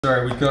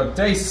So we've got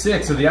day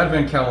 6 of the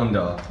advent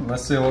calendar.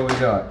 Let's see what we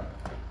got.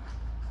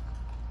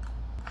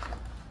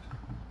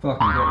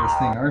 Fucking get this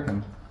thing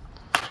open.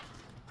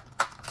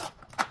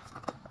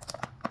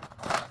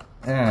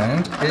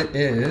 And it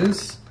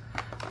is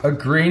a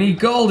greeny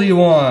goldy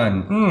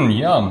one. Mmm,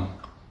 yum.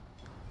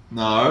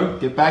 No,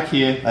 get back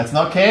here. That's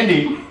not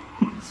candy.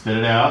 Spit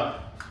it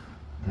out.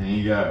 There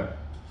you go.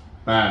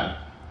 Bad.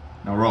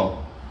 Now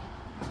roll.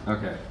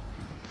 Okay.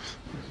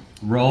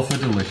 Roll for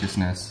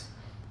deliciousness.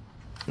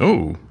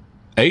 Oh,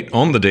 8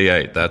 on the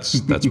D8.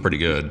 That's pretty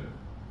good.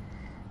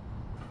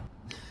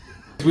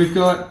 We've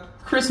got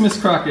Christmas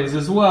crackers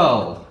as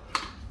well.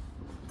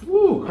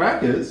 Ooh,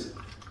 crackers.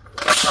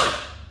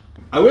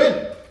 I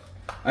win.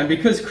 And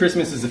because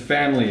Christmas is a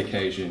family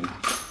occasion,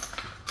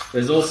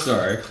 there's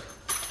also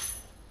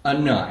a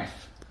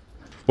knife.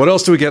 What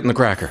else do we get in the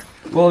cracker?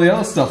 Well, the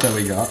other stuff that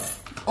we got.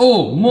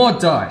 Oh, more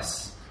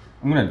dice.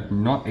 I'm gonna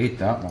not eat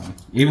that one,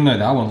 even though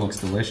that one looks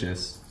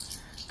delicious.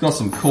 Got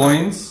some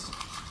coins.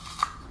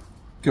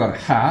 Got a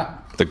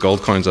hat. The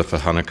gold coins are for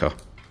Hanukkah.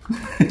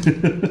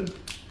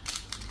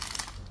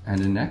 And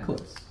a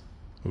necklace.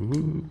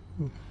 Ooh.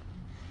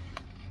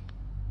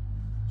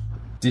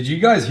 Did you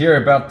guys hear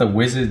about the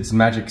wizard's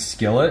magic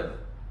skillet?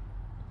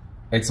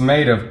 It's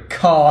made of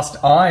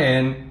cast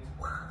iron.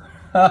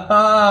 Ha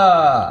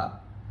ha!